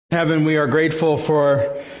Heaven, we are grateful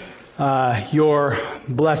for your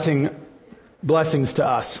blessings to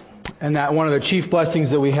us. And that one of the chief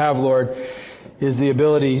blessings that we have, Lord, is the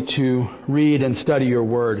ability to read and study your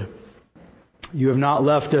word. You have not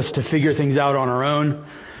left us to figure things out on our own.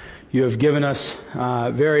 You have given us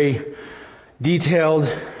very detailed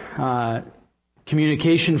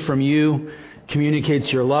communication from you,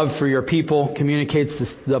 communicates your love for your people, communicates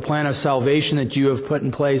the plan of salvation that you have put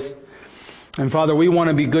in place. And Father, we want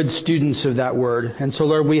to be good students of that word. And so,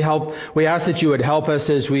 Lord, we ask that you would help us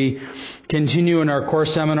as we continue in our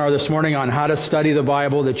course seminar this morning on how to study the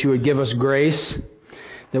Bible, that you would give us grace,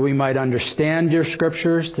 that we might understand your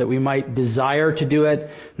scriptures, that we might desire to do it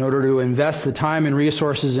in order to invest the time and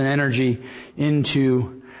resources and energy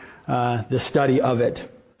into the study of it.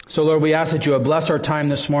 So, Lord, we ask that you would bless our time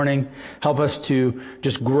this morning. Help us to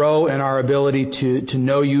just grow in our ability to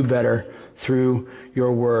know you better through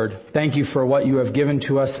your word. Thank you for what you have given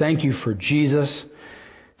to us. Thank you for Jesus.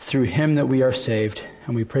 It's through him that we are saved.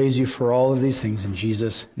 And we praise you for all of these things in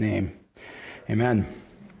Jesus' name. Amen.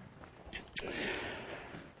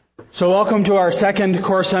 So welcome to our second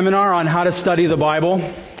course seminar on how to study the Bible.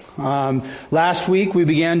 Last week we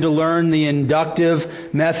began to learn the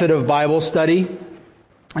inductive method of Bible study.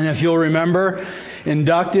 And if you'll remember,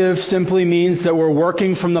 inductive simply means that we're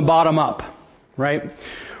working from the bottom up, right?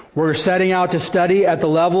 We're setting out to study at the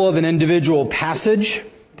level of an individual passage,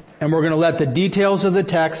 and we're going to let the details of the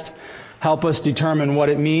text help us determine what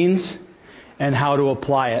it means and how to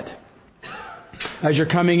apply it. As you're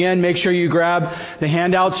coming in, make sure you grab the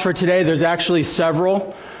handouts for today. There's actually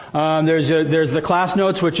several. There's the class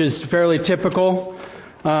notes, which is fairly typical.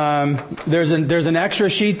 There's an extra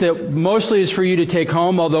sheet that mostly is for you to take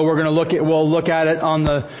home, although we'll look at it on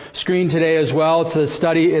the screen today as well. It's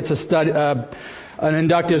an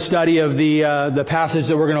inductive study of the passage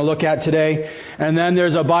that we're going to look at today. And then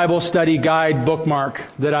there's a Bible study guide bookmark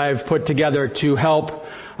that I've put together to help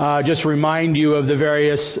just remind you of the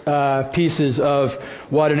various pieces of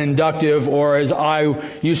what an inductive, or as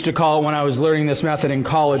I used to call it when I was learning this method in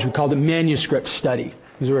college, we called it manuscript study,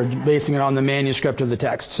 because we were basing it on the manuscript of the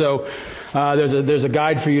text. So there's a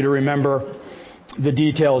guide for you to remember the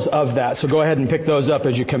details of that. So go ahead and pick those up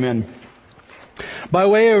as you come in. By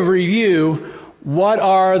way of review, what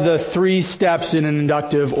are the 3 steps in an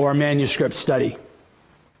inductive or manuscript study?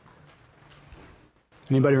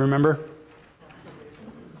 Anybody remember?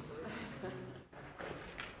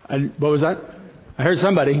 What was that? I heard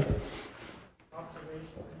somebody.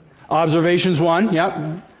 Observation's 1,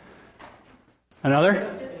 yep.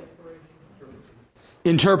 Another?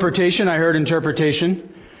 Interpretation, I heard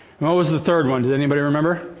interpretation. And what was the third one? Did anybody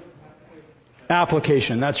remember?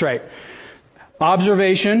 Application, that's right.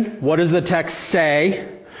 Observation, what does the text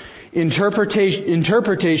say?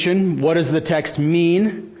 Interpretation, what does the text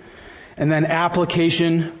mean? And then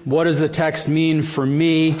application, what does the text mean for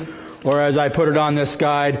me? Or as I put it on this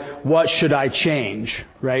guide, what should I change?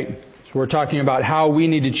 Right? So we're talking about how we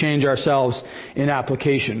need to change ourselves in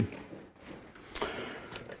application.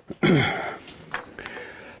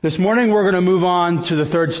 This morning we're going to move on to the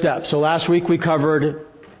third step. So last week we covered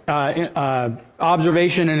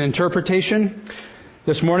observation and interpretation.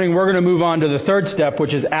 This morning we're going to move on to the third step,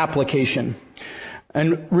 which is application.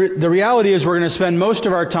 And the reality is we're going to spend most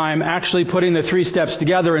of our time actually putting the 3 steps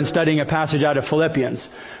together and studying a passage out of Philippians.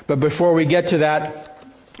 But before we get to that,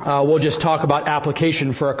 we'll just talk about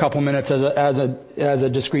application for a couple minutes as a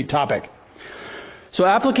discrete topic. So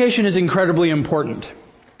application is incredibly important.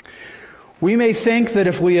 We may think that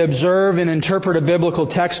if we observe and interpret a biblical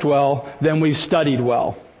text well, then we've studied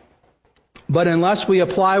well. But unless we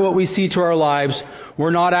apply what we see to our lives,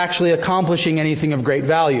 we're not actually accomplishing anything of great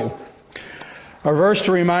value. A verse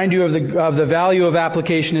to remind you of the value of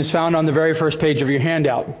application is found on the very first page of your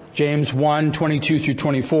handout, James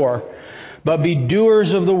 1:22-24. But be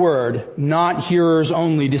doers of the word, not hearers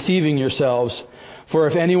only, deceiving yourselves. For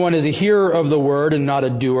if anyone is a hearer of the word and not a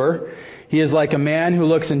doer, he is like a man who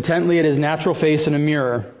looks intently at his natural face in a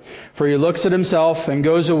mirror. For he looks at himself and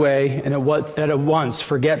goes away and at once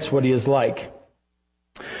forgets what he is like.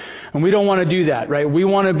 And we don't want to do that, right? We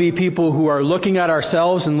want to be people who are looking at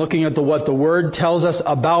ourselves and looking at what the Word tells us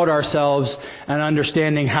about ourselves and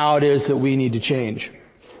understanding how it is that we need to change.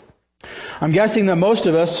 I'm guessing that most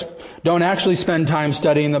of us don't actually spend time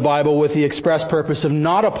studying the Bible with the express purpose of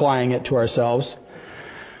not applying it to ourselves.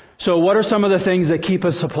 So what are some of the things that keep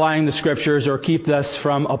us applying the Scriptures or keep us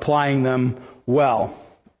from applying them well?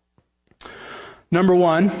 Number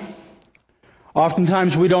 1,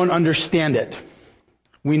 oftentimes we don't understand it.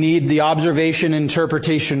 We need the observation and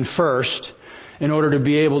interpretation first in order to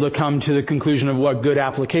be able to come to the conclusion of what good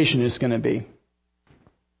application is going to be.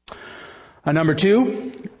 Number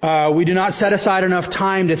 2, we do not set aside enough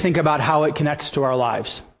time to think about how it connects to our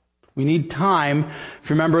lives. We need time. If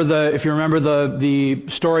you remember the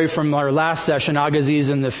story from our last session, Agassiz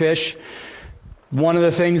and the fish, one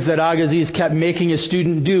of the things that Agassiz kept making his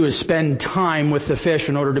student do is spend time with the fish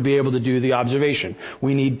in order to be able to do the observation.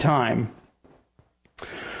 We need time.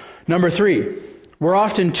 Number 3, we're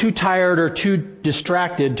often too tired or too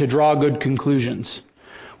distracted to draw good conclusions.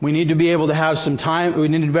 We need to be able to have some time, we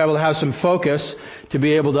need to be able to have some focus to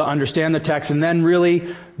be able to understand the text and then really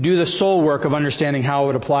do the soul work of understanding how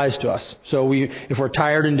it applies to us. So if we're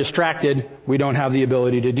tired and distracted, we don't have the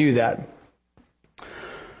ability to do that.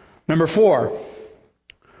 Number 4,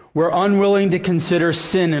 we're unwilling to consider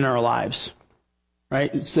sin in our lives. Right?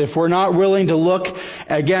 So if we're not willing to look,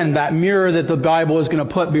 again, that mirror that the Bible is going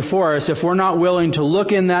to put before us, if we're not willing to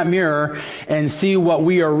look in that mirror and see what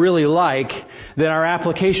we are really like, then our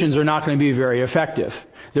applications are not going to be very effective.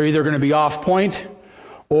 They're either going to be off point,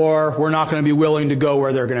 or we're not going to be willing to go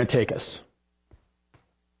where they're going to take us.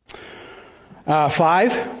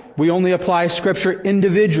 5, we only apply Scripture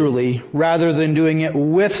individually rather than doing it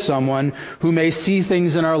with someone who may see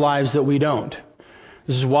things in our lives that we don't.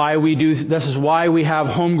 This is why we have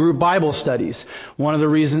home group Bible studies. One of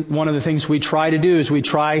the things we try to do is we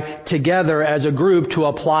try together as a group to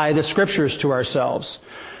apply the Scriptures to ourselves.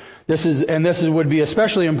 This would be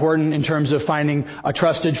especially important in terms of finding a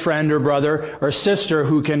trusted friend or brother or sister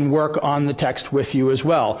who can work on the text with you as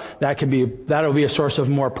well. That'll be a source of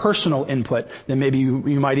more personal input than maybe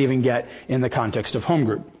you might even get in the context of home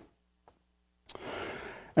group.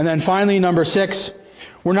 And then finally, number 6,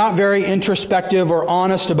 we're not very introspective or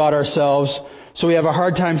honest about ourselves, so we have a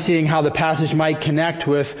hard time seeing how the passage might connect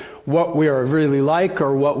with what we are really like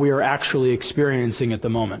or what we are actually experiencing at the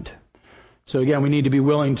moment. So again, we need to be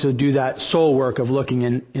willing to do that soul work of looking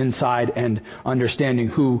inside and understanding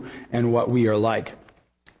who and what we are like.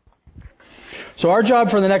 So our job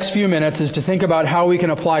for the next few minutes is to think about how we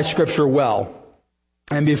can apply Scripture well.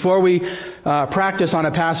 And before we practice on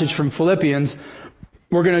a passage from Philippians,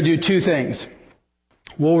 we're going to do 2 things.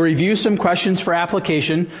 We'll review some questions for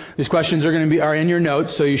application. These questions are in your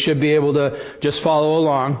notes, so you should be able to just follow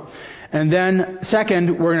along. And then,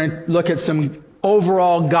 second, we're going to look at some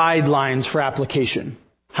overall guidelines for application.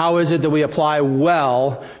 How is it that we apply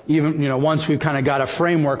well, even once we've kind of got a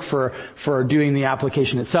framework for doing the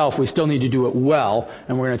application itself? We still need to do it well,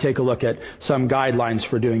 and we're going to take a look at some guidelines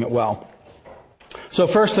for doing it well. So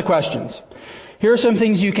first, the questions. Here are some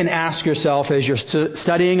things you can ask yourself as you're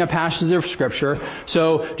studying a passage of Scripture.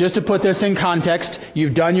 So just to put this in context,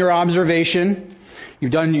 you've done your observation.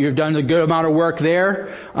 You've done a good amount of work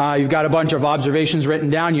there. You've got a bunch of observations written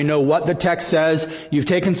down. You know what the text says. You've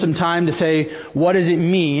taken some time to say, what does it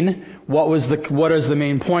mean? What is the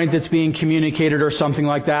main point that's being communicated or something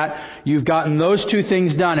like that? You've gotten those 2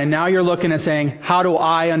 things done, and now you're looking at saying, how do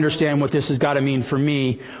I understand what this has got to mean for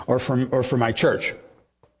me or for my church?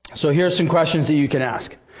 So here's some questions that you can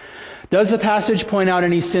ask. Does the passage point out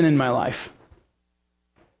any sin in my life?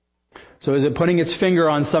 So is it putting its finger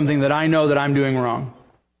on something that I know that I'm doing wrong?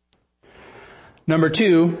 Number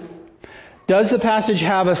 2, does the passage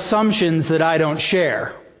have assumptions that I don't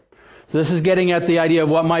share? So this is getting at the idea of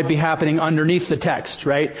what might be happening underneath the text,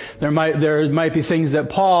 right? There might be things that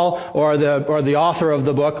Paul or the author of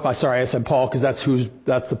the book, sorry, I said Paul because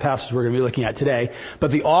that's the passage we're going to be looking at today.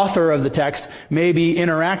 But the author of the text may be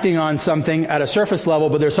interacting on something at a surface level,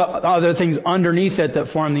 but there's other things underneath it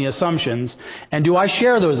that form the assumptions. And do I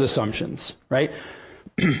share those assumptions, right?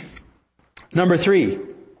 Number 3,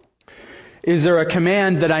 is there a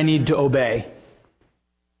command that I need to obey?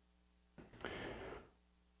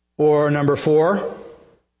 Or number 4,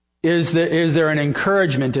 is there an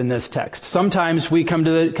encouragement in this text? Sometimes we come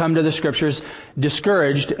to the Scriptures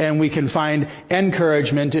discouraged, and we can find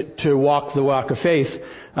encouragement to walk the walk of faith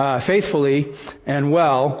faithfully and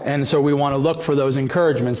well, and so we want to look for those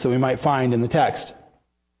encouragements that we might find in the text.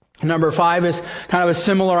 Number 5 is kind of a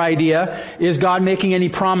similar idea. Is God making any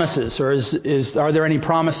promises, or are there any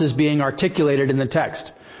promises being articulated in the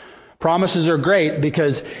text? Promises are great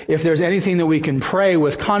because if there's anything that we can pray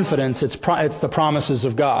with confidence, it's the promises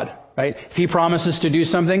of God, right? If He promises to do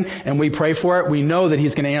something and we pray for it, we know that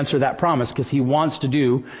He's going to answer that promise because He wants to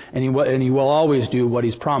do and He will always do what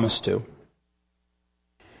He's promised to.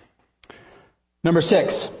 Number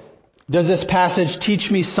 6, does this passage teach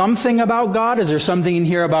me something about God? Is there something in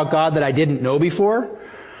here about God that I didn't know before?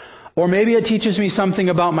 Or maybe it teaches me something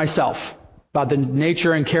about myself. about the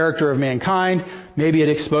nature and character of mankind. Maybe it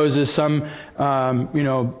exposes some,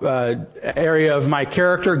 area of my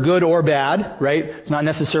character, good or bad, right? It's not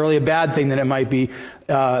necessarily a bad thing that it might be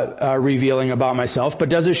revealing about myself, but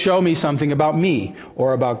does it show me something about me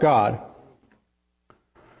or about God?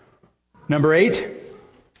 Number 8,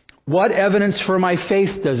 what evidence for my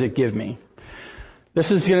faith does it give me?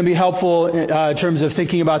 This is going to be helpful in terms of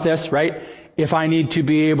thinking about this, right? If I need to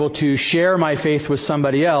be able to share my faith with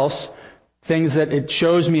somebody else, things that it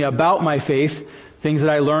shows me about my faith, things that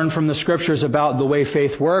I learn from the Scriptures about the way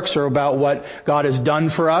faith works or about what God has done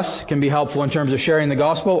for us can be helpful in terms of sharing the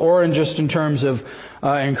gospel or in terms of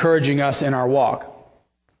encouraging us in our walk.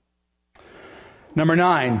 Number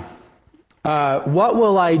 9, what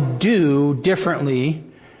will I do differently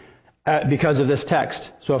because of this text?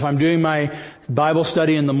 So if I'm doing my Bible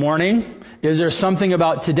study in the morning, is there something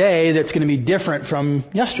about today that's going to be different from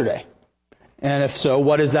yesterday? And if so,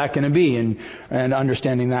 what is that going to be? And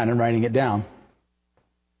understanding that and writing it down.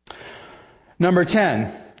 Number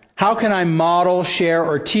 10, how can I model, share,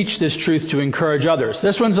 or teach this truth to encourage others?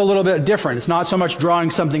 This one's a little bit different. It's not so much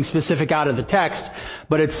drawing something specific out of the text,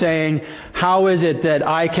 but it's saying, how is it that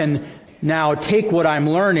I can now take what I'm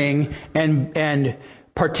learning and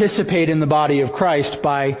participate in the body of Christ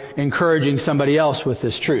by encouraging somebody else with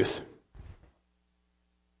this truth?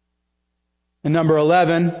 And number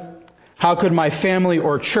 11, how could my family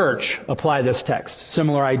or church apply this text?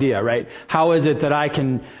 Similar idea, right? How is it that I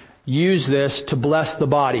can use this to bless the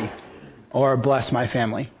body or bless my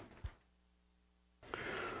family?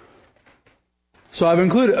 So I've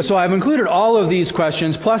included all of these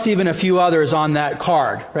questions, plus even a few others on that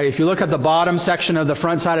card. Right? If you look at the bottom section of the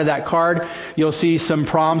front side of that card, you'll see some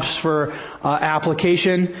prompts for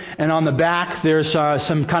application, and on the back there's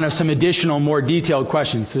some additional, more detailed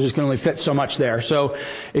questions. So there's going to only fit so much there. So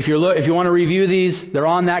if you want to review these, they're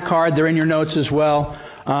on that card. They're in your notes as well.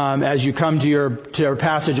 As you come to your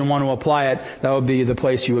passage and want to apply it, that would be the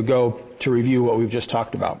place you would go to review what we've just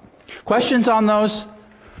talked about. Questions on those?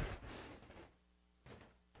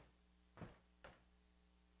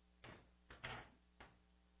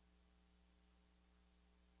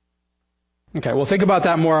 Okay, we'll think about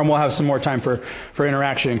that more, and we'll have some more time for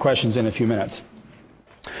interaction and questions in a few minutes.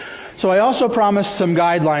 So I also promised some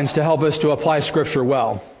guidelines to help us to apply Scripture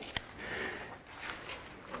well.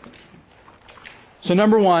 So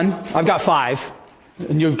number 1, I've got 5,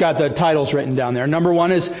 and you've got the titles written down there. Number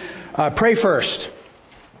 1 is pray first.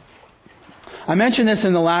 I mentioned this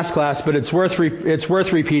in the last class, but it's worth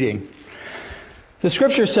repeating. The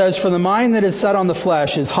Scripture says, "For the mind that is set on the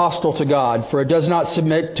flesh is hostile to God, for it does not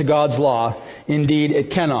submit to God's law. Indeed,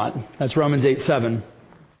 it cannot." That's Romans 8:7.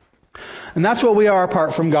 And that's what we are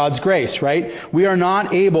apart from God's grace, right? We are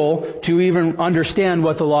not able to even understand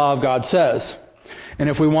what the law of God says. And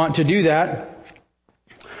if we want to do that,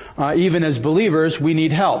 even as believers, we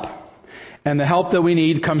need help. And the help that we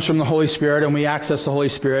need comes from the Holy Spirit, and we access the Holy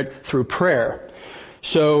Spirit through prayer.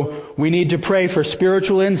 So we need to pray for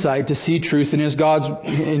spiritual insight to see truth in His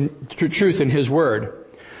Word.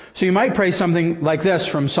 So you might pray something like this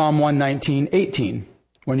from Psalm 119:18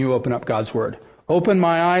 when you open up God's Word. "Open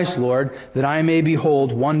my eyes, Lord, that I may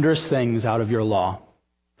behold wondrous things out of your law."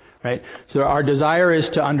 Right? So our desire is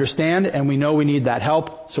to understand, and we know we need that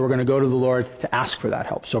help, so we're going to go to the Lord to ask for that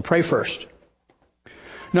help. So pray first.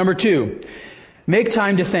 Number 2, make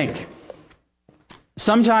time to think.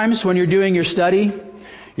 Sometimes when you're doing your study,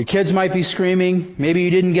 your kids might be screaming, maybe you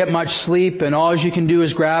didn't get much sleep, and all you can do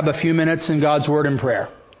is grab a few minutes in God's Word and prayer.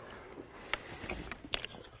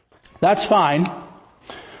 That's fine,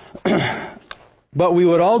 but we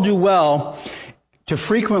would all do well to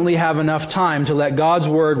frequently have enough time to let God's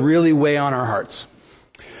Word really weigh on our hearts.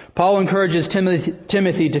 Paul encourages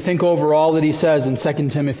Timothy to think over all that he says in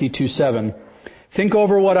 2 Timothy 2:7. "Think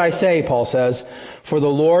over what I say," Paul says, "for the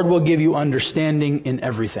Lord will give you understanding in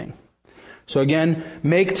everything." So again,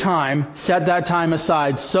 make time, set that time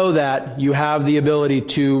aside so that you have the ability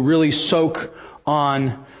to really soak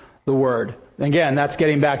on the Word. Again, that's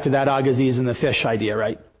getting back to that agassiz and the fish idea,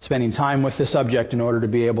 right? Spending time with the subject in order to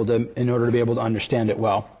be able to understand it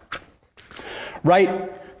well.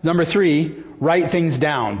 Number 3, write things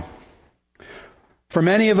down. For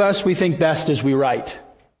many of us, we think best as we write.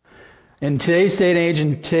 In today's day and age,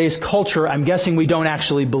 in today's culture, I'm guessing we don't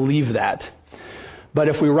actually believe that. But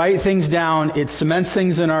if we write things down, it cements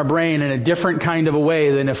things in our brain in a different kind of a way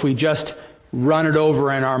than if we just run it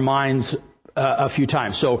over in our minds a few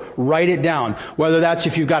times. So write it down. Whether that's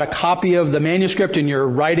if you've got a copy of the manuscript and you're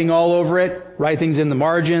writing all over it, write things in the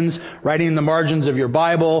margins, writing in the margins of your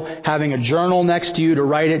Bible, having a journal next to you to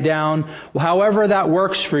write it down. Well, however that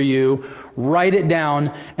works for you, write it down,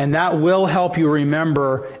 and that will help you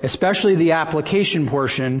remember, especially the application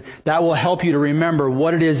portion, that will help you to remember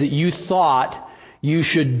what it is that you thought you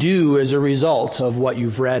should do as a result of what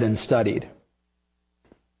you've read and studied.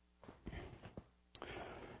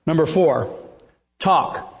 Number 4,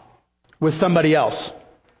 talk with somebody else.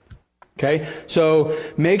 Okay? So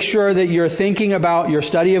make sure that you're thinking about your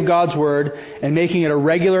study of God's Word and making it a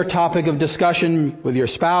regular topic of discussion with your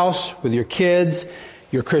spouse, with your kids,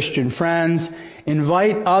 your Christian friends.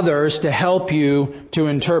 Invite others to help you to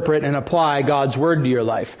interpret and apply God's Word to your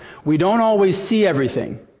life. We don't always see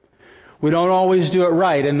everything. We don't always do it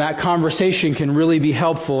right, and that conversation can really be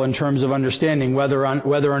helpful in terms of understanding whether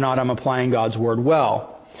or not I'm applying God's Word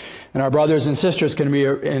well. And our brothers and sisters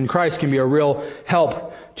in Christ can be a real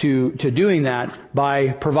help to doing that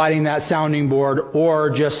by providing that sounding board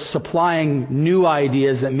or just supplying new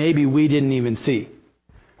ideas that maybe we didn't even see.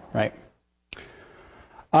 Right?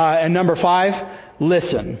 And number 5,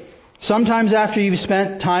 listen. Sometimes after you've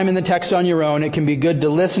spent time in the text on your own, it can be good to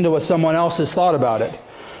listen to what someone else has thought about it.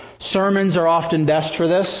 Sermons are often best for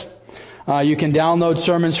this. You can download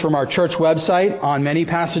sermons from our church website on many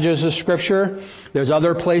passages of Scripture. There's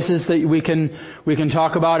other places that we can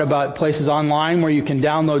talk about places online where you can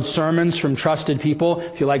download sermons from trusted people.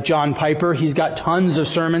 If you like John Piper, he's got tons of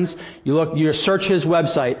sermons. You search his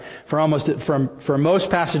website for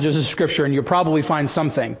most passages of Scripture, and you'll probably find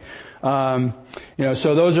something.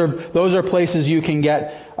 So those are places you can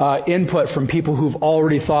get input from people who've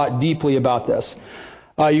already thought deeply about this.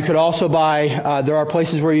 You could also buy, there are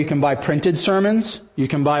places where you can buy printed sermons. You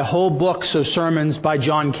can buy whole books of sermons by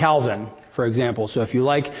John Calvin, for example. So if you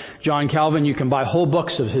like John Calvin, you can buy whole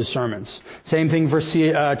books of his sermons. Same thing for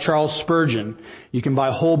Charles Spurgeon. You can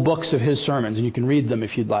buy whole books of his sermons, and you can read them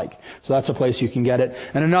if you'd like. So that's a place you can get it.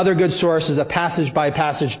 And another good source is a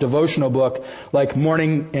passage-by-passage devotional book like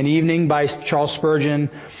Morning and Evening by Charles Spurgeon,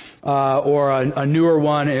 or a newer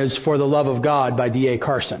one is For the Love of God by D.A.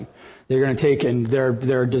 Carson. They're going to take, and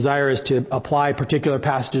their desire is to apply particular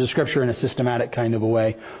passages of Scripture in a systematic kind of a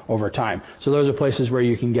way over time. So those are places where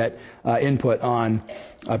you can get input on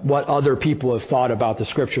what other people have thought about the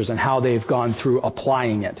Scriptures and how they've gone through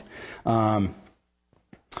applying it.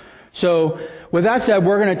 So with that said,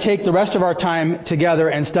 we're going to take the rest of our time together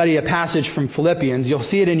and study a passage from Philippians. You'll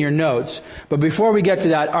see it in your notes. But before we get to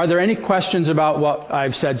that, are there any questions about what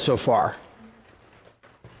I've said so far?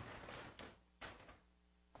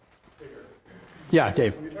 Yeah,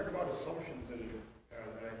 Dave. When you talk about assumptions that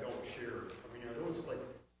I don't share, I mean, are those like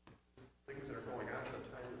things that are going on at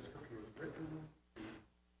the time the Scripture was written?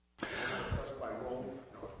 By Rome?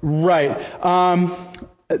 Right.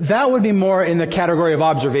 That would be more in the category of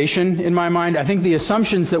observation in my mind. I think the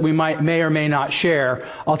assumptions that we may or may not share,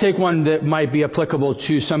 I'll take one that might be applicable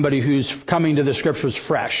to somebody who's coming to the Scriptures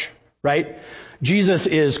fresh, right? Jesus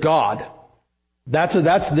is God. That's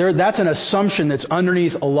an assumption that's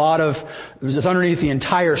underneath underneath the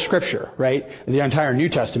entire Scripture, right? The entire New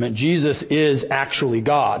Testament. Jesus is actually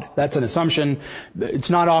God. That's an assumption. It's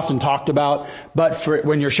not often talked about, but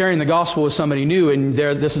when you're sharing the gospel with somebody new and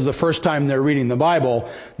this is the first time they're reading the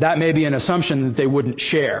Bible, that may be an assumption that they wouldn't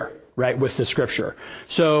share, right, with the Scripture.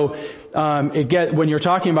 So when you're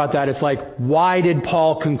talking about that, it's like, why did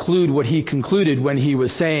Paul conclude what he concluded when he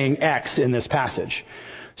was saying X in this passage?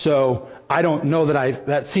 So I don't know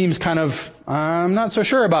that seems kind of, I'm not so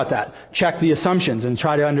sure about that. Check the assumptions and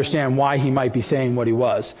try to understand why he might be saying what he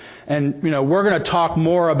was. And, we're going to talk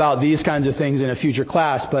more about these kinds of things in a future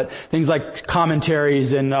class, but things like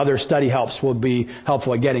commentaries and other study helps will be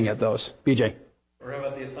helpful at getting at those. BJ. Or how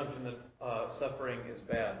about the assumption that suffering is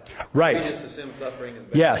bad? Right. We just assume suffering is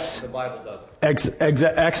bad. Yes. The Bible doesn't.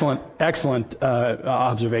 Excellent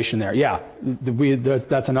observation there. Yeah,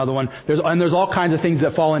 that's another one. There's all kinds of things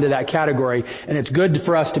that fall into that category, and it's good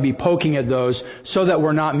for us to be poking at those so that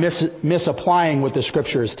we're not misapplying what the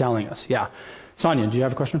Scripture is telling us. Yeah. Sonia, do you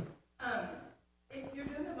have a question? If you're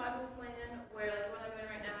doing a Bible plan where, like what I'm doing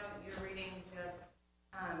right now, you're reading just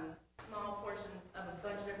small portions of a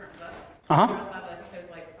bunch of different books. Uh-huh. I think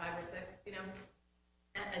there's like 5 or 6,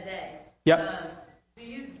 a day. Yep. Do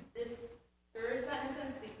you discourage that in a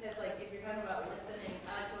sense? Because, like, if you're talking about listening,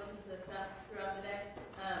 I like to listen to the stuff throughout the day.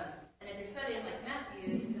 And if you're studying, like,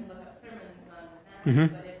 Matthew, you can look up sermons on Matthew.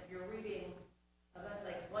 Mm-hmm. But if you're reading about,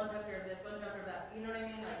 like, one chapter of this, one chapter of that, you know what I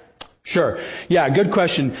mean? Sure. Yeah, good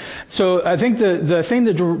question. So I think the thing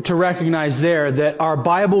to recognize there, that our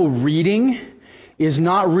Bible reading is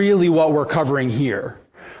not really what we're covering here.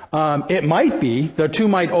 It might be. The two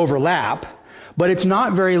might overlap. But it's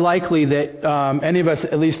not very likely that any of us,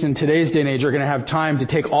 at least in today's day and age, are going to have time to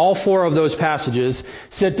take all 4 of those passages,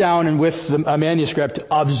 sit down and with a manuscript,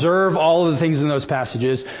 observe all of the things in those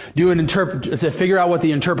passages, to figure out what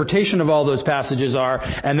the interpretation of all those passages are,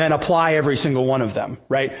 and then apply every single one of them,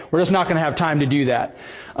 right? We're just not going to have time to do that.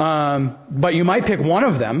 But you might pick one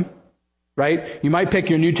of them, right? You might pick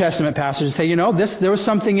your New Testament passage and say, there was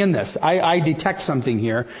something in this. I detect something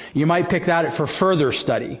here. You might pick that for further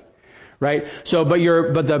study. Right? So, but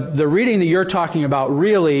the reading that you're talking about,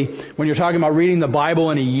 really, when you're talking about reading the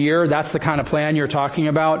Bible in a year, that's the kind of plan you're talking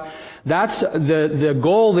about. That's the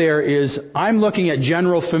goal there is, I'm looking at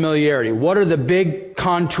general familiarity. What are the big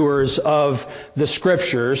contours of the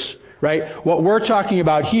Scriptures? Right? What we're talking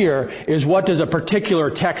about here is, what does a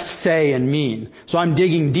particular text say and mean? So I'm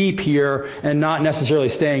digging deep here and not necessarily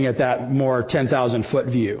staying at that more 10,000 foot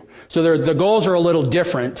view. So the goals are a little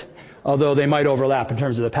different, although they might overlap in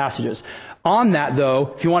terms of the passages. On that,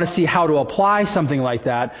 though, if you want to see how to apply something like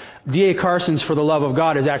that, D.A. Carson's For the Love of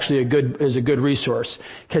God is actually a good resource,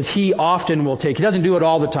 because he often will he doesn't do it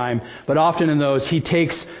all the time, but often in those, he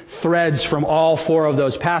takes threads from all 4 of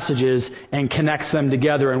those passages and connects them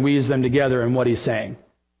together and weaves them together in what he's saying.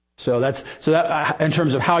 So that in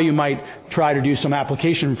terms of how you might try to do some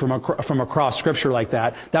application from across Scripture like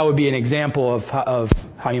that, that would be an example of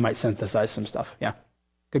how you might synthesize some stuff. Yeah.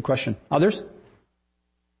 Good question. Others?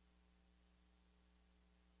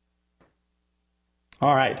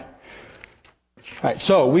 All right.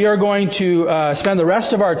 So we are going to spend the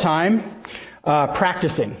rest of our time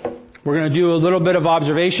practicing. We're going to do a little bit of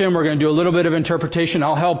observation. We're going to do a little bit of interpretation.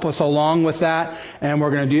 I'll help us along with that, and then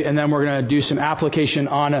we're going to do some application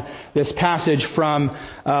on this passage from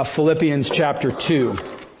Philippians chapter 2.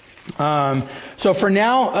 So for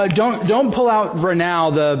now, don't pull out for now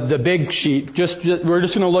the big sheet. We're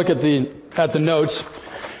just going to look at the notes,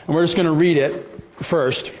 and we're just going to read it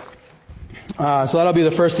first. So that'll be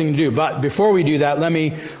the first thing to do. But before we do that, let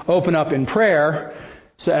me open up in prayer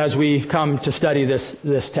as we come to study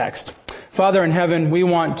this text. Father in heaven, we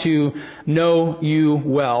want to know you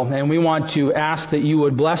well, and we want to ask that you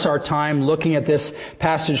would bless our time looking at this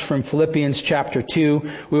passage from Philippians chapter 2.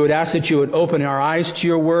 We would ask that you would open our eyes to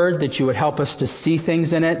your word, that you would help us to see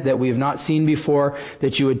things in it that we have not seen before,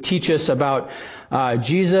 that you would teach us about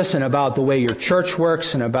Jesus and about the way your church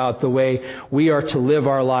works and about the way we are to live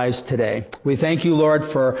our lives today. We thank you, Lord,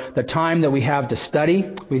 for the time that we have to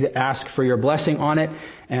study. We ask for your blessing on it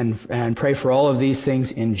and pray for all of these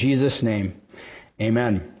things in Jesus' name.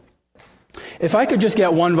 Amen. If I could just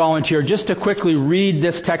get one volunteer just to quickly read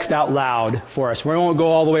this text out loud for us. We won't go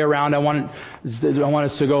all the way around. I want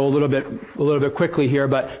us to go a little bit quickly here,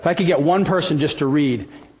 but if I could get one person just to read.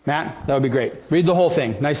 Matt, that would be great. Read the whole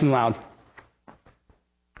thing, nice and loud.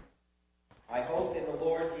 I hope in the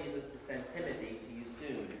Lord Jesus to send Timothy to you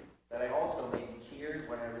soon, that I also may be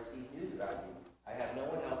cheered when I receive news about you. I have no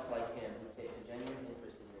one else like him who takes a genuine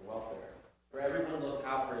interest in your welfare. For everyone looks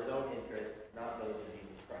out for his own interests, not those of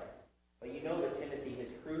Jesus Christ. But you know that Timothy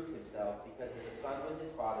has proved himself, because as a son with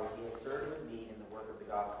his father, he has served with me in the work of the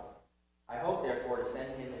gospel. I hope, therefore, to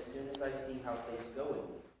send him as soon as I see how things go with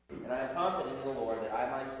you. And I am confident in the Lord that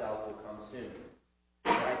I myself will come soon.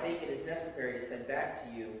 But I think it is necessary to send back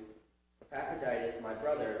to you Epaphroditus, my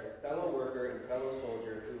brother, fellow worker and fellow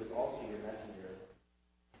soldier, who is also your messenger,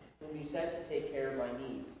 whom you sent to take care of my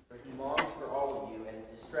needs. For he longs for all of you and is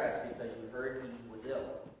distressed because you heard he was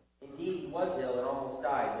ill. Indeed, he was ill and almost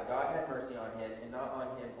died, but God had mercy on him, and not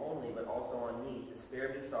on him only, but also on me, to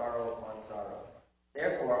spare me sorrow upon sorrow.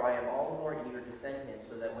 Therefore, I am all the more eager to send him,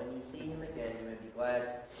 so that when you see him again, you may be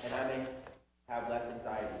glad, and I may have less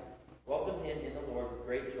anxiety. Welcome him in the Lord with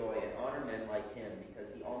great joy, and honor men like him, because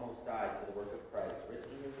he almost died for the work of Christ,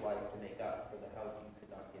 risking his life to make up for the help you could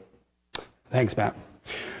not give him. Thanks, Matt.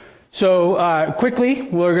 So quickly,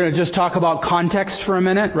 we're going to just talk about context for a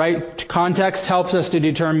minute, right? Context helps us to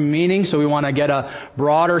determine meaning, so we want to get a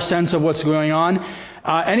broader sense of what's going on.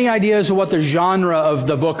 Any ideas of what the genre of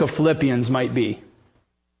the book of Philippians might be?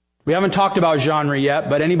 We haven't talked about genre yet,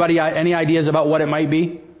 but any ideas about what it might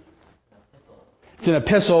be? It's an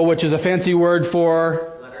epistle, which is a fancy word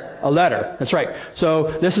for a letter. That's right.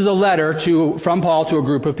 So this is a letter from Paul to a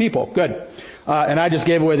group of people. Good. And I just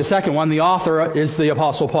gave away the second one. The author is the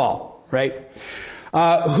Apostle Paul, right?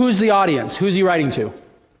 Who's the audience? Who's he writing to?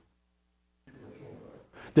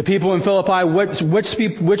 The people in Philippi.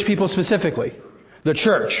 Which people specifically? The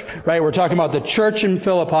church, right? We're talking about the church in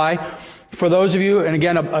Philippi. For those of you, and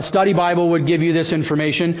again, a study Bible would give you this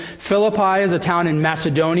information. Philippi is a town in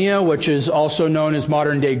Macedonia, which is also known as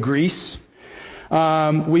modern-day Greece.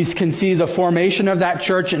 We can see the formation of that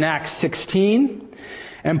church in Acts 16.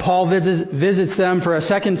 And Paul visits them for a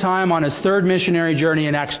second time on his third missionary journey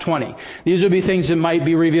in Acts 20. These would be things that might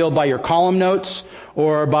be revealed by your column notes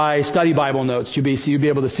or by study Bible notes. You'd be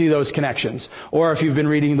able to see those connections. Or if you've been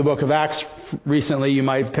reading the book of Acts recently, you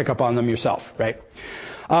might pick up on them yourself, right?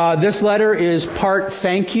 This letter is part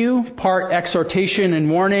thank you, part exhortation and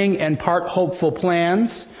warning, and part hopeful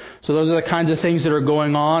plans. So those are the kinds of things that are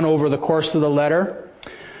going on over the course of the letter.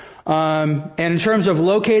 And in terms of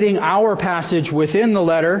locating our passage within the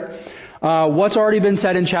letter, what's already been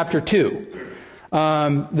said in chapter 2?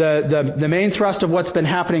 The main thrust of what's been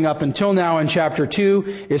happening up until now in chapter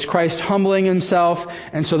 2 is Christ humbling himself,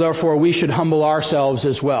 and so therefore we should humble ourselves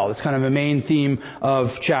as well. It's kind of a main theme of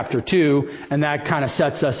chapter 2, and that kind of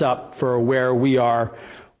sets us up for where we are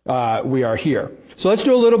here. So let's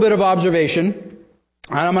do a little bit of observation.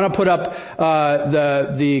 And I'm going to put up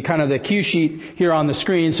the kind of the cue sheet here on the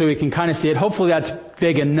screen so we can kind of see it. Hopefully that's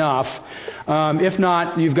big enough. If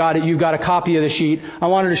not, you've got a copy of the sheet. I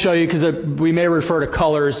wanted to show you because we may refer to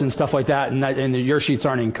colors and stuff like that, and your sheets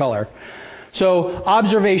aren't in color. So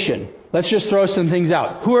observation. Let's just throw some things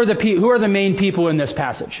out. Who are the main people in this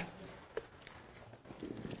passage?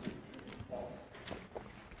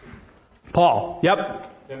 Paul. Yep.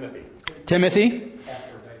 Timothy.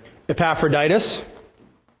 Epaphroditus.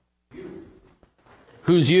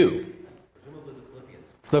 Who's you?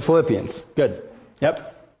 The Philippians. Good. Yep.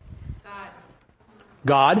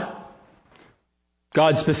 God.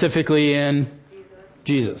 God specifically in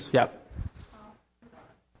Jesus. Yep.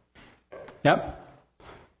 Yep.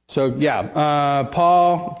 So yeah,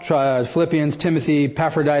 Paul, Philippians, Timothy,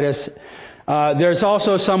 Epaphroditus. There's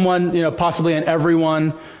also someone, possibly an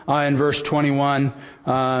everyone in verse 21.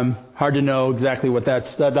 Hard to know exactly what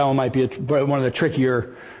that one might be one of the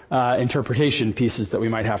trickier interpretation pieces that we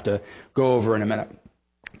might have to go over in a minute.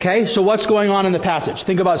 Okay, so what's going on in the passage?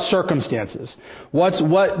 Think about circumstances.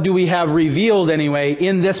 What do we have revealed anyway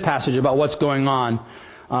in this passage about what's going on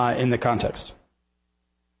in the context?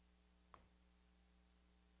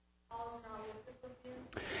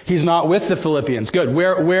 He's not with the Philippians. Good.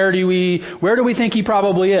 Where do we think he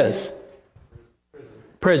probably is?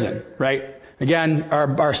 Prison, right? Again,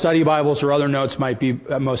 our study Bibles or other notes might be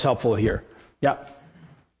most helpful here. Yeah.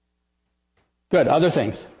 Good. Other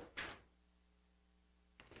things?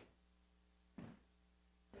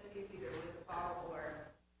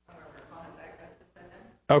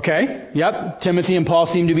 Okay. Yep. Timothy and Paul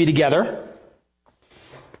seem to be together.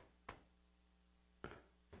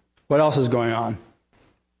 What else is going on?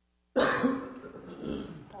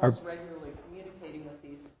 Paul's regularly communicating with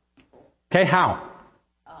these people. Okay. How?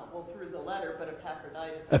 Through the letter, but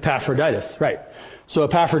Epaphroditus, right. So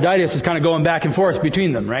Epaphroditus is kind of going back and forth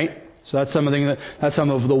between them, right? So that's some of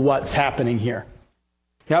the what's happening here.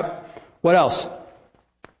 Yep. What else?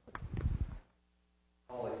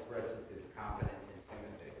 Paul expresses his confidence in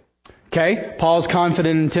Timothy. Okay. Paul's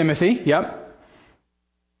confident in Timothy. Yep.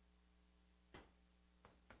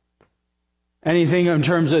 Anything in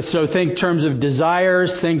terms of, think terms of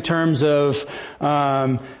desires, think terms of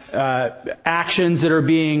actions that are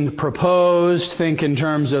being proposed, think in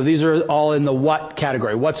terms of, these are all in the what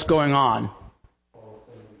category. What's going on?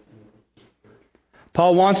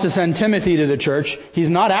 Paul wants to send Timothy to the church. He's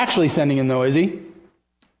not actually sending him though, is he?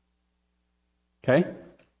 Okay.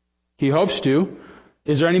 He hopes to.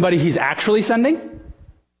 Is there anybody he's actually sending?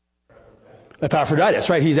 Epaphroditus,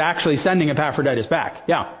 right. He's actually sending Epaphroditus back.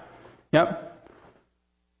 Yeah. Yep.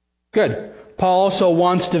 Good. Paul also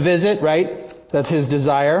wants to visit, right? That's his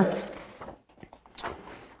desire.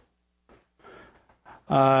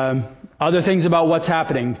 Other things about what's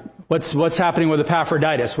happening. What's happening with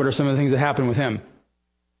Epaphroditus? What are some of the things that happen with him?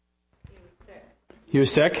 He was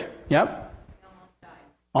sick. Yep.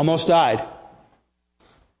 Almost died.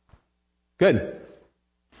 Good.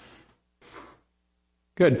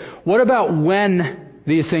 Good. What about when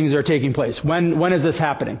these things are taking place? When is this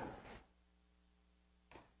happening?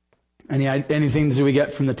 Any things that we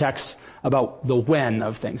get from the text about the when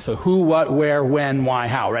of things? So who, what, where, when, why,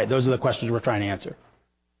 how, right? Those are the questions we're trying to answer.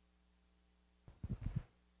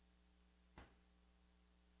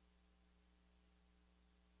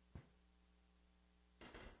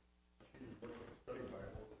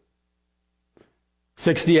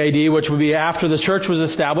 $60 AD, which would be after the church was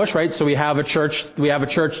established, right? So we have a church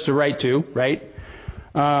to write to, right?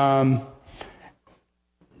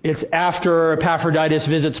 It's after Epaphroditus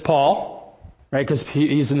visits Paul, right? Because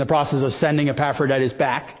he's in the process of sending Epaphroditus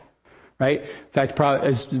back, right? In fact,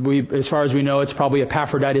 as far as we know, it's probably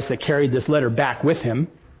Epaphroditus that carried this letter back with him.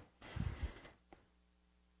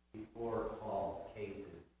 Before Paul's case is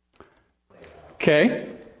played out. Okay.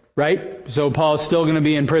 right? So Paul's still going to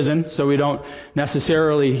be in prison, so we don't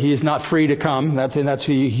necessarily, he's not free to come.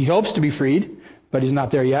 He hopes to be freed, but he's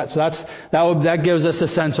not there yet. So that gives us a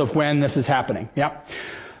sense of when this is happening. Yeah.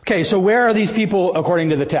 Okay, so where are these people according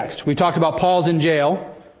to the text? We talked about Paul's in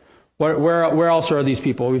jail. Where else are these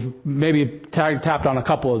people? We've maybe tapped on a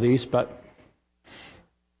couple of these, but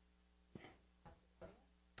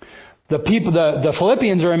the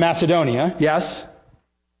Philippians are in Macedonia, yes.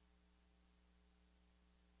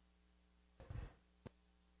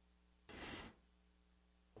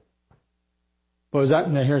 What was that?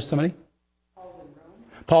 Did I hear somebody?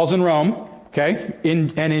 Paul's in Rome, okay,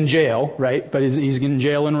 in jail, right? But he's in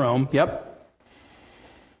jail in Rome. Yep.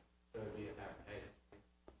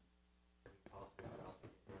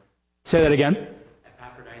 Say that again.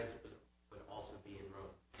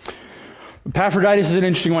 Epaphroditus is an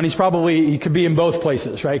interesting one. He could be in both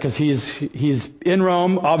places, right? Because he's in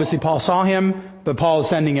Rome. Obviously, Paul saw him, but Paul is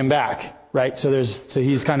sending him back, right? So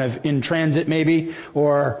he's kind of in transit, maybe,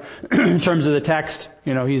 or in terms of the text,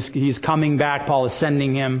 he's coming back. Paul is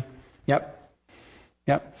sending him. Yep.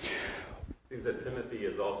 Seems that Timothy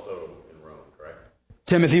is also in Rome, correct?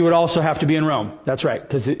 Timothy would also have to be in Rome. That's right,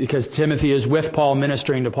 because Timothy is with Paul,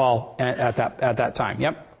 ministering to Paul at that time.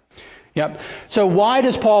 Yep. So why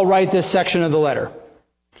does Paul write this section of the letter?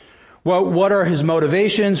 What are his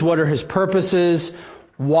motivations? What are his purposes?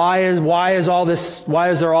 Why is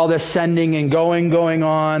there all this sending and going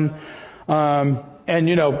on?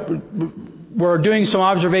 We're doing some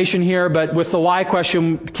observation here, but with the why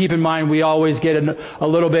question, keep in mind we always get a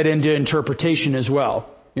little bit into interpretation as well.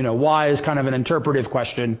 Why is kind of an interpretive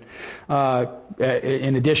question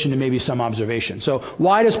in addition to maybe some observation. So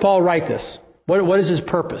why does Paul write this? What is his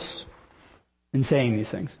purpose in saying these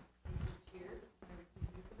things?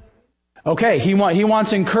 Okay, he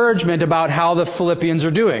wants encouragement about how the Philippians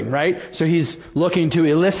are doing, right? So he's looking to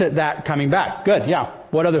elicit that coming back. Good, yeah.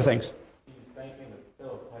 What other things? He's thanking the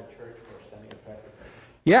Philippi church for sending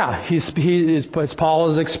Epaphroditus. Yeah,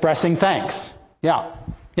 Paul is expressing thanks. Yeah.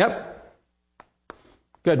 Yep.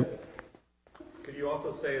 Good. Could you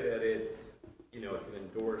also say that it's an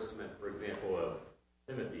endorsement, for example, of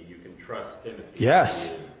Timothy? You can trust Timothy.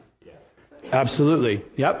 Yes. Absolutely.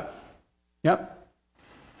 Yep.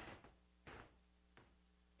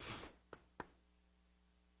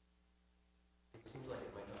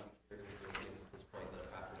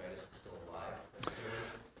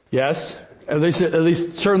 Yes. At least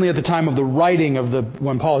certainly at the time of the writing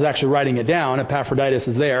when Paul is actually writing it down, Epaphroditus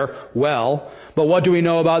is there. Well, but what do we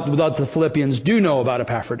know about the Philippians do know about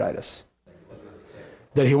Epaphroditus?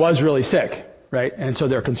 That he was really sick, right? And so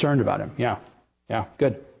they're concerned about him. Yeah.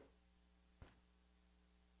 Good.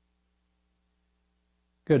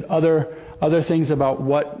 Other things about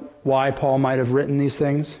why Paul might have written these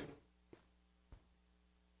things?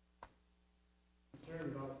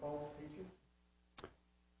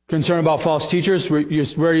 Concern about false teachers? Where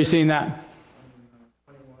are you seeing that?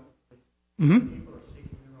 Mm-hmm.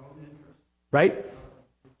 Right?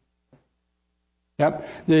 Yep.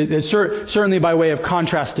 Certainly by way of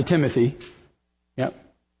contrast to Timothy. Yep.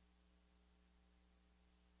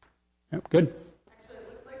 Good. Actually, it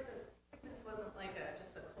looks like the sickness wasn't like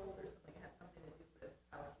just a cold or something. It had something to do with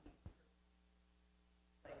how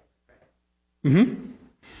he Mm-hmm.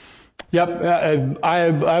 Yep,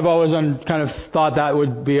 I've always kind of thought that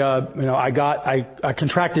would be I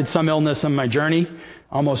contracted some illness on my journey,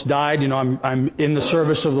 almost died. I'm in the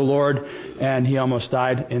service of the Lord, and he almost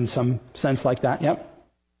died in some sense like that. Yep.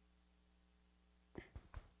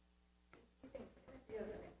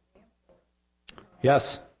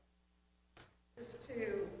 Yes. just to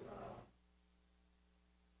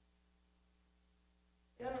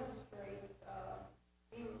demonstrate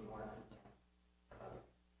being more concerned about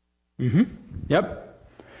it. Mm-hmm. Yep.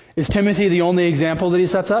 Is Timothy the only example that he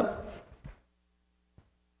sets up?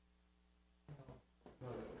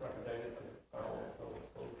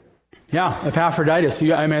 Yeah, Epaphroditus.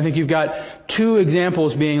 I think you've got two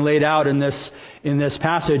examples being laid out in this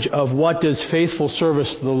passage of what does faithful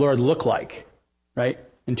service to the Lord look like, right?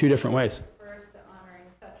 In two different ways. First, the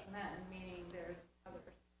honoring such men, meaning there's other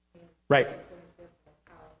Right.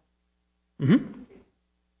 Mm-hmm.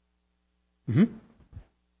 Mm-hmm.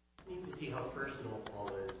 Neat to see how personal Paul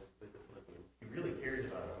is with the Philippians. He really cares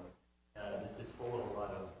about them. This is full of a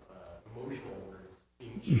lot of emotional words,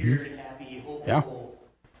 being cheered, happy, hopeful. Yeah.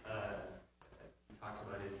 He talks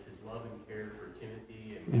about his love and care for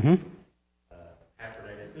Timothy and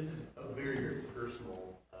Epaphroditus. This is a very, very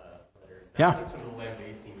personal letter. Not like some of the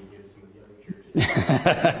lambasting he gives some of the other churches.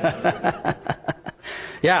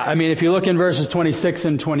 Yeah, if you look in verses 26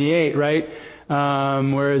 and 28, right?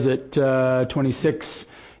 Where is it? 26.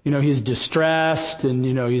 he's distressed and,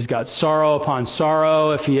 he's got sorrow upon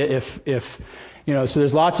sorrow. So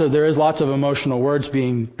there is lots of emotional words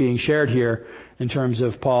being shared here in terms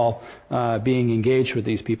of Paul being engaged with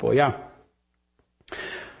these people. Yeah.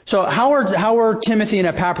 So how are Timothy and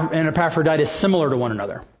Epaphroditus similar to one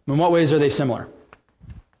another? In what ways are they similar?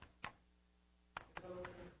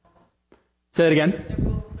 Say that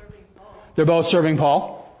again. They're both serving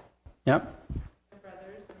Paul. Yep.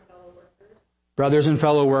 Brothers and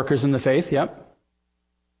fellow workers in the faith. Yep.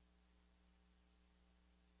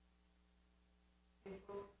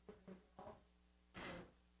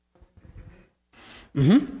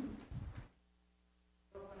 Mm-hmm.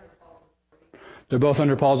 They're both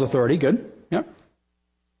under Paul's authority. Good. Yep.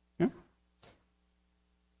 Yep.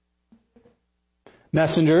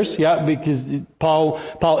 Messengers. Yeah, because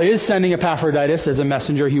Paul is sending Epaphroditus as a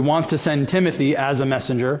messenger. He wants to send Timothy as a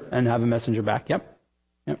messenger and have a messenger back. Yep.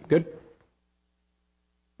 Yep. Good.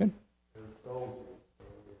 Good.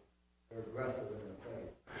 They're aggressive in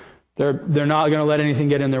the faith. They're not going to let anything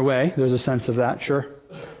get in their way. There's a sense of that. Sure.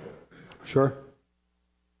 Sure.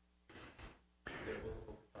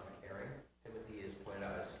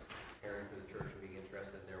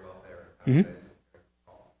 Mm-hmm.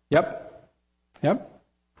 Yep. Yep.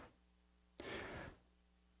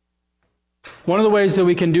 One of the ways that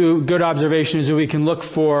we can do good observation is that we can look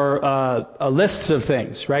for lists of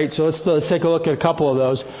things, right? So let's take a look at a couple of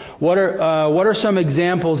those. What are some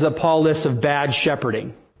examples that Paul lists of bad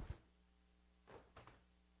shepherding?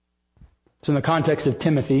 So in the context of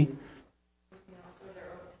Timothy,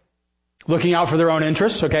 looking out for their own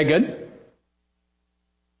interests. Okay, good.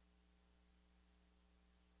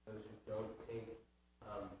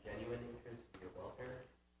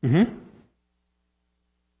 Mm-hmm.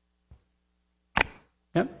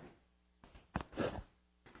 Yep.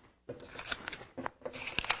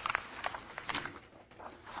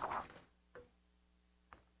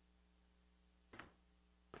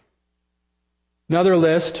 Another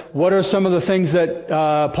list. What are some of the things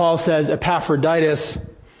that Paul says Epaphroditus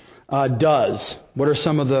does? What are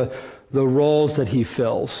some of the roles that he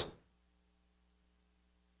fills?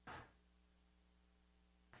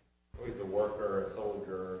 He's a worker, a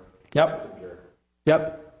soldier, Yep. messenger.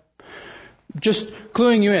 Yep. Just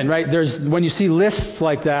cluing you in, right? When you see lists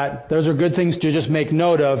like that, those are good things to just make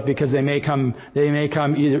note of because they may come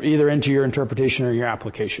either into your interpretation or your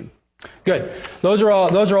application. Good. Those are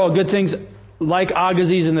all good things. Like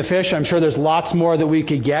agassiz and the fish, I'm sure there's lots more that we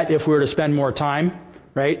could get if we were to spend more time,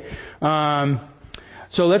 right?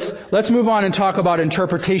 So let's move on and talk about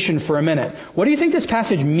interpretation for a minute. What do you think this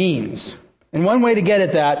passage means? And one way to get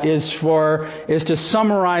at that is to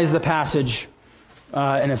summarize the passage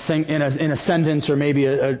in a sentence or maybe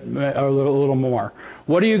a little more.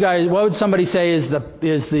 What would somebody say is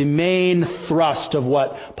the main thrust of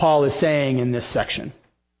what Paul is saying in this section?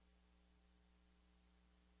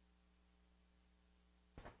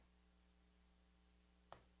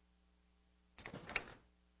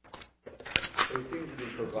 They seem to be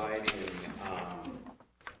providing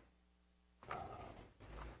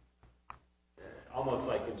almost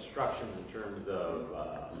like instructions in terms of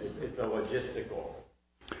it's a logistical.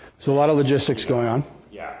 So a lot of logistics going on.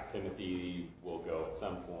 Yeah, Timothy will go at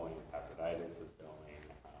some point. Epaphroditus is going,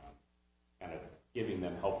 kind of giving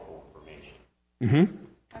them helpful information. Mm-hmm.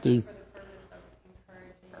 For the purpose of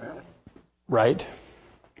encouraging. Right.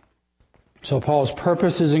 So Paul's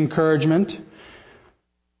purpose is encouragement,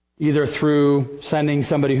 either through sending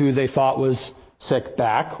somebody who they thought was sick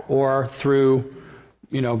back, or through,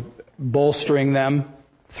 bolstering them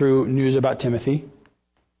through news about Timothy,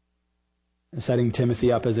 setting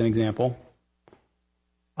Timothy up as an example.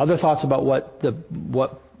 Other thoughts about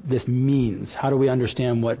what this means? How do we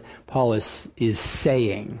understand what Paul is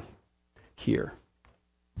saying here?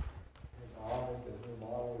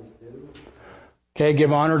 Okay,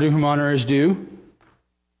 give honor to whom honor is due.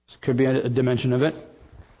 This could be a dimension of it.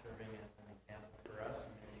 Serving as an example for us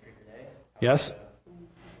in ministry today. Yes.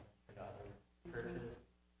 Churches.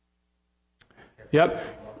 Yep.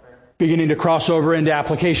 Beginning to cross over into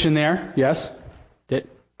application there. Yes.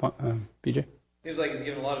 BJ? Seems like he's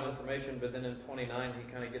given a lot of information, but then in 29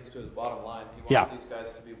 he kind of gets to his bottom line. He wants these guys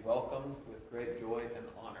to be welcomed with great joy and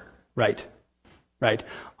honor. Right. Right.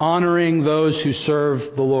 Honoring those who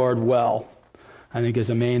serve the Lord well, I think, is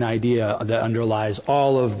a main idea that underlies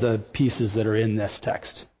all of the pieces that are in this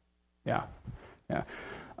text. Yeah. Yeah.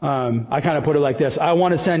 I kind of put it like this. I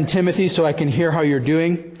want to send Timothy so I can hear how you're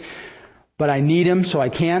doing, but I need him so I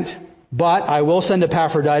can't. But I will send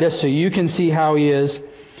Epaphroditus so you can see how he is.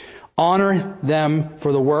 Honor them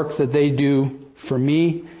for the work that they do for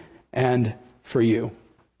me and for you.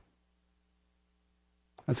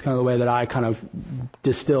 That's kind of the way that I kind of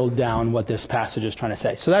distilled down what this passage is trying to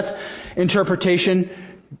say. So that's interpretation.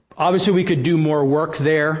 Obviously, we could do more work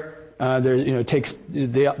there. It takes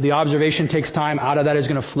the observation takes time. Out of that is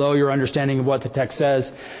going to flow your understanding of what the text says.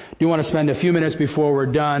 I do want to spend a few minutes before we're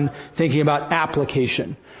done thinking about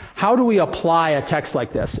application. How do we apply a text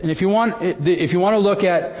like this? And if you want to look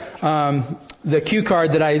at the cue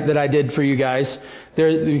card that I did for you guys, there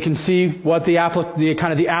you can see what the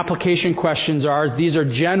application questions are. These are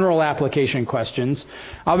general application questions.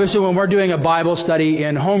 Obviously, when we're doing a Bible study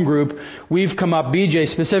in home group, BJ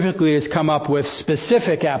specifically has come up with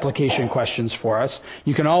specific application questions for us.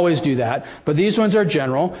 You can always do that, but these ones are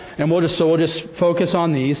general, and we'll just focus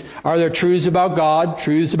on these. Are there truths about God,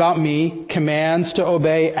 truths about me, commands to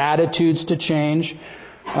obey, attitudes to change,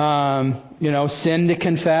 sin to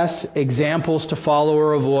confess, examples to follow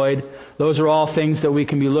or avoid? Those are all things that we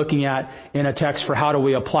can be looking at in a text for how do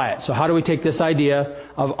we apply it. So how do we take this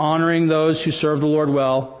idea of honoring those who serve the Lord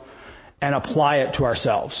well and apply it to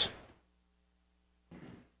ourselves?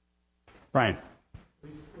 Brian.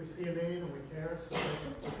 We see a need and we care, so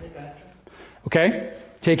we take action. Okay.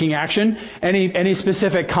 Taking action. Any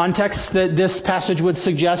specific context that this passage would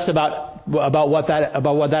suggest about what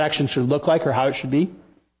that action should look like or how it should be?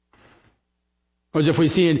 Whereas if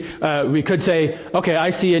we could say, okay,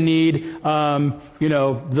 I see a need,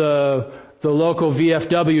 the local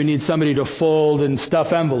VFW needs somebody to fold and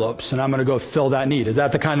stuff envelopes, and I'm going to go fill that need. Is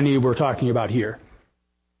that the kind of need we're talking about here?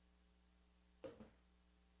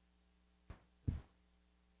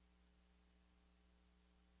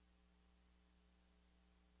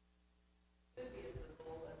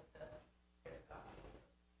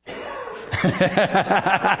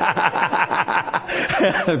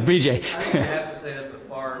 BJ. I think you have to say that's a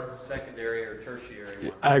far secondary or tertiary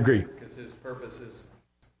one. I agree. Because his purpose is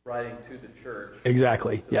writing to the church.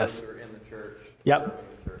 Exactly. To Yes. those who are in the church. Yep. serving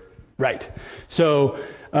the church. Right. So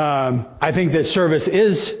I think that service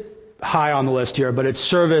is high on the list here, but it's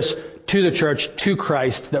service to the church, to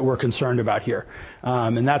Christ, that we're concerned about here.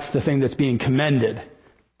 And that's the thing that's being commended.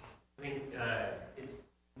 I think it's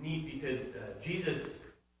neat because Jesus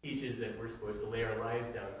teaches that we're supposed to lay our lives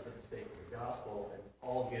down for the sake of the gospel, and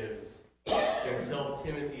Paul gives himself,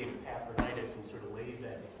 Timothy, and Epaphroditus, and sort of lays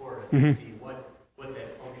that before us to see what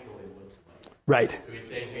that functionally looks like. Right. So he's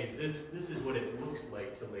saying, hey, this is what it looks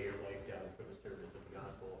like to lay your life down for the service of the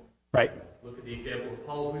gospel. Right. Look at the example of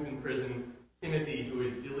Paul, who's in prison, Timothy, who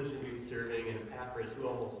is diligently serving, and Epaphras, who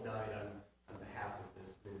almost died on behalf of this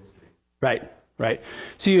ministry. Right. Right.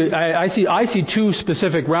 See, I see two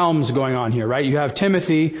specific realms going on here, right? You have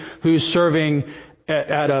Timothy, who's serving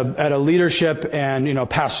at a leadership and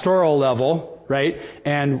pastoral level, right?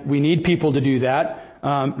 And we need people to do that.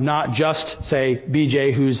 Not just, say,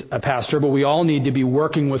 BJ, who's a pastor, but we all need to be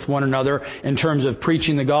working with one another in terms of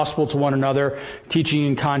preaching the gospel to one another, teaching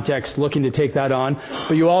in context, looking to take that on.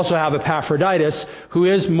 But you also have Epaphroditus,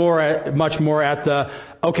 who is much more at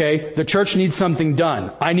the church needs something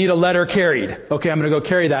done. I need a letter carried. Okay, I'm going to go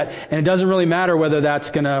carry that. And it doesn't really matter whether that's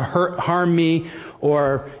going to harm me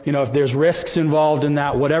or, if there's risks involved in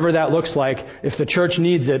that, whatever that looks like. If the church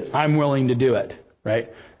needs it, I'm willing to do it, right?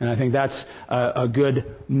 And I think that's a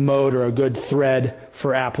good mode or a good thread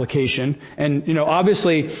for application. And,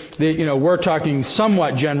 obviously, we're talking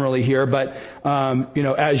somewhat generally here, but,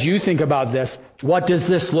 as you think about this, what does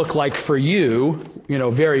this look like for you?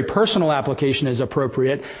 Very personal application is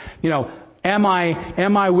appropriate. Am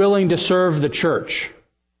I willing to serve the church?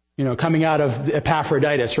 Coming out of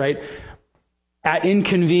Epaphroditus, right? At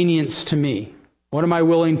inconvenience to me. What am I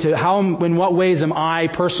willing to, in what ways am I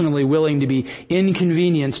personally willing to be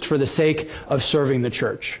inconvenienced for the sake of serving the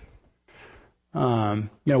church?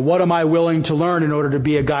 What am I willing to learn in order to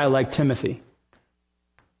be a guy like Timothy?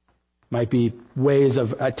 Might be ways of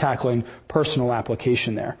tackling personal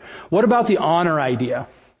application there. What about the honor idea?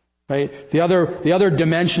 Right? The other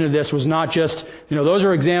dimension of this was not just, those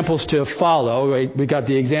are examples to follow. Right? We got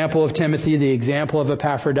the example of Timothy, the example of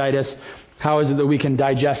Epaphroditus. How is it that we can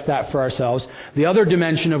digest that for ourselves? The other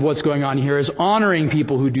dimension of what's going on here is honoring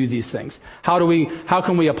people who do these things. How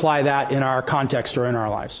can we apply that in our context or in our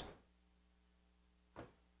lives?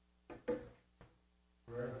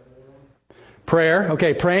 Prayer.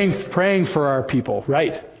 Okay, praying for our people.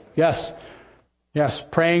 Right. Yes.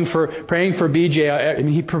 Praying for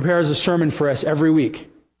BJ. He prepares a sermon for us every week.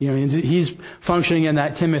 He's functioning in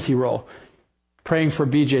that Timothy role. Praying for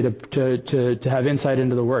BJ to have insight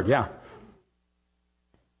into the Word. Yeah.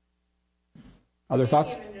 Other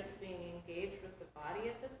thoughts? Even just being engaged with the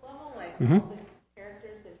body at this level, like Mm-hmm. all the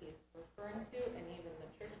characters that he's referring to, and even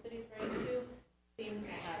the church that he's writing to, seem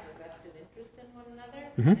to have a vested interest in one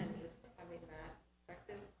another, Mm-hmm. and just having that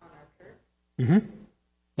perspective Mm-hmm.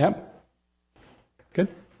 Yep. Good.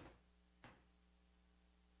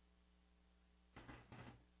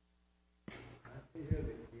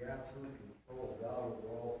 The absolute control of God over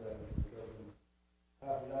all things. Because when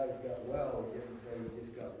Epaphroditus got well, he didn't say he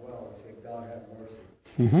just got well. He said, God have mercy.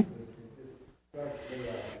 Mm-hmm. It just strikes me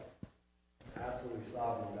as absolutely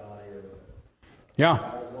sovereign God here. Yeah. No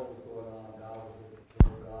matter what was going on, God was in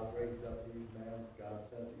control. God raised up these men. God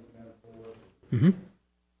sent these men forward. Mm-hmm.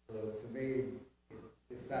 So to me,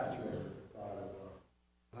 it saturates the thought of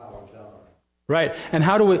power of God. Right. And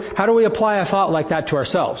how do we apply a thought like that to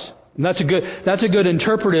ourselves? And that's a good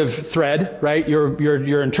interpretive thread, right?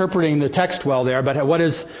 You're interpreting the text well there, but what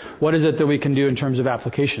is it that we can do in terms of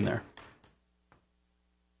application there?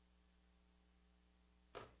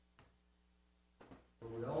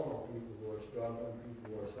 Well, we all know people who are struggling,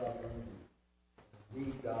 people who are suffering, and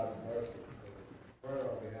need God's mercy. So pray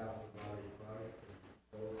on behalf of the body of Christ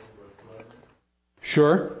and those who are struggling.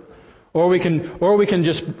 Sure. Or we can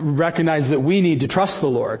just recognize that we need to trust the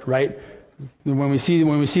Lord, right? When we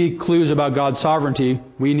see clues about God's sovereignty,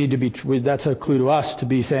 that's a clue to us to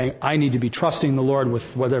be saying, I need to be trusting the Lord with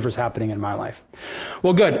whatever's happening in my life.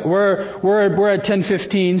 Well, good. We're at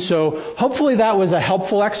 10:15, so hopefully that was a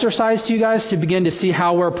helpful exercise to you guys to begin to see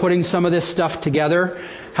how we're putting some of this stuff together,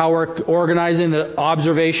 how we're organizing the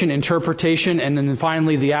observation, interpretation, and then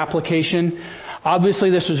finally the application. Obviously,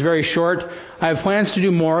 this was very short. I have plans to do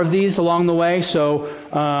more of these along the way, so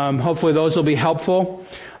hopefully those will be helpful.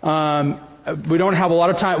 We don't have a lot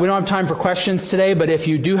of time. We don't have time for questions today, but if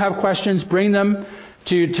you do have questions, bring them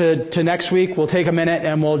to next week. We'll take a minute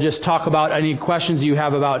and we'll just talk about any questions you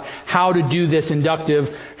have about how to do this inductive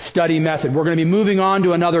study method. We're going to be moving on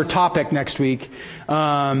to another topic next week.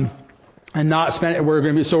 We're going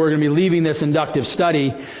to be leaving this inductive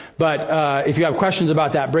study. But if you have questions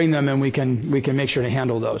about that, bring them and we can make sure to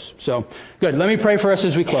handle those. So good. Let me pray for us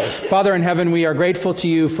as we close. Father in heaven, we are grateful to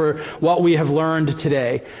you for what we have learned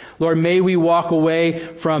today. Lord, may we walk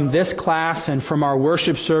away from this class and from our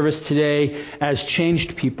worship service today as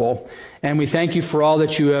changed people. And we thank you for all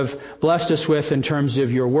that you have blessed us with in terms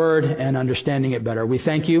of your word and understanding it better. We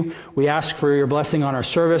thank you. We ask for your blessing on our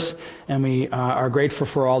service, and we are grateful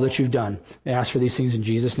for all that you've done. We ask for these things in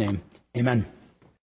Jesus' name. Amen.